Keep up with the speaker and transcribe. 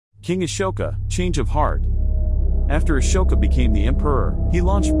King Ashoka, change of heart. After Ashoka became the emperor, he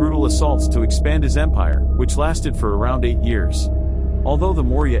launched brutal assaults to expand his empire, which lasted for around 8 years. Although the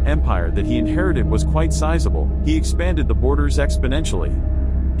Maurya Empire that he inherited was quite sizable, he expanded the borders exponentially.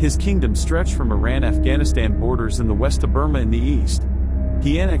 His kingdom stretched from Iran-Afghanistan borders in the west to Burma in the east.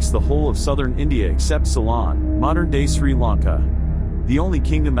 He annexed the whole of southern India except Ceylon, modern-day Sri Lanka. The only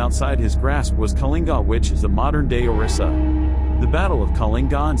kingdom outside his grasp was Kalinga, which is the modern-day Orissa. The Battle of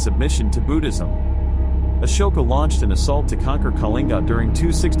Kalinga and submission to Buddhism. Ashoka launched an assault to conquer Kalinga during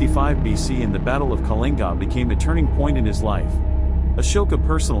 265 BC, and the Battle of Kalinga became a turning point in his life. Ashoka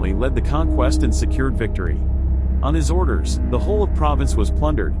personally led the conquest and secured victory. On his orders, the whole of province was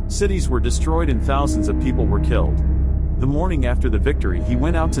plundered, cities were destroyed and thousands of people were killed. The morning after the victory, he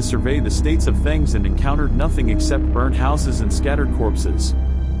went out to survey the states of things and encountered nothing except burned houses and scattered corpses.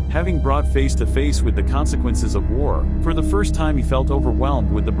 Having brought face to face with the consequences of war, for the first time he felt overwhelmed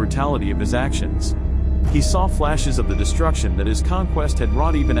with the brutality of his actions. He saw flashes of the destruction that his conquest had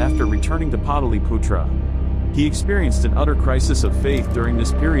wrought even after returning to Pataliputra. He experienced an utter crisis of faith during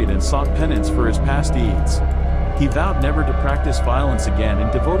this period and sought penance for his past deeds. He vowed never to practice violence again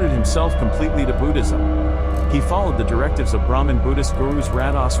and devoted himself completely to Buddhism. He followed the directives of Brahmin Buddhist gurus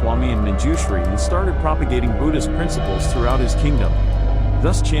Radhaswami and Manjushri and started propagating Buddhist principles throughout his kingdom.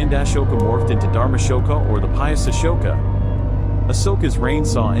 Thus Chandashoka morphed into Dharmashoka, or the pious Ashoka. Ashoka's reign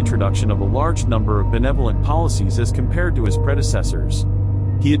saw introduction of a large number of benevolent policies as compared to his predecessors.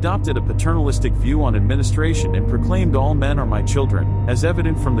 He adopted a paternalistic view on administration and proclaimed all men are my children, as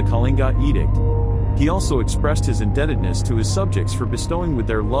evident from the Kalinga Edict. He also expressed his indebtedness to his subjects for bestowing with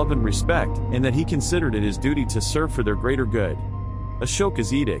their love and respect, and that he considered it his duty to serve for their greater good.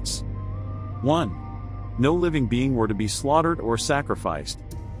 Ashoka's edicts. 1. No living being were to be slaughtered or sacrificed.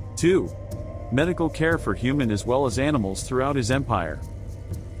 2. Medical care for human as well as animals throughout his empire.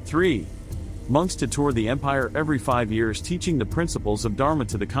 3. Monks to tour the empire every 5 years, teaching the principles of Dharma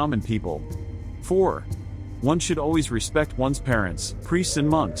to the common people. 4. One should always respect one's parents, priests and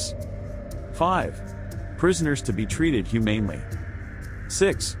monks. 5. Prisoners to be treated humanely.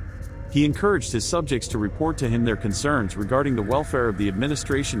 6. He encouraged his subjects to report to him their concerns regarding the welfare of the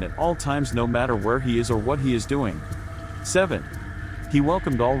administration at all times, no matter where he is or what he is doing. 7. He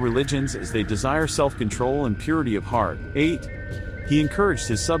welcomed all religions as they desire self-control and purity of heart. 8. He encouraged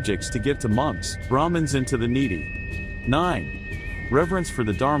his subjects to give to monks, Brahmins and to the needy. 9. Reverence for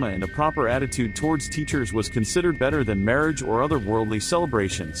the Dharma and a proper attitude towards teachers was considered better than marriage or other worldly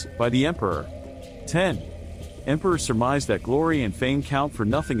celebrations by the emperor. 10. Emperor surmised that glory and fame count for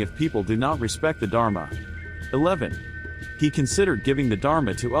nothing if people do not respect the Dharma. 11. He considered giving the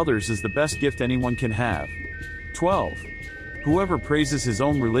Dharma to others as the best gift anyone can have. 12. Whoever praises his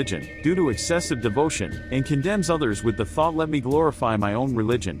own religion, due to excessive devotion, and condemns others with the thought let me glorify my own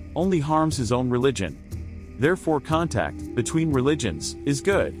religion, only harms his own religion. Therefore contact, between religions, is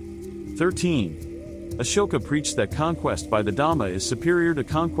good. 13. Ashoka preached that conquest by the Dhamma is superior to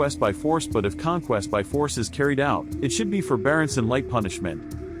conquest by force, but if conquest by force is carried out, it should be forbearance and light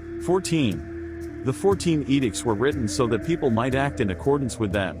punishment. 14. The 14 edicts were written so that people might act in accordance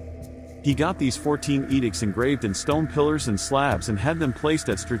with them. He got these 14 edicts engraved in stone pillars and slabs and had them placed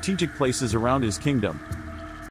at strategic places around his kingdom.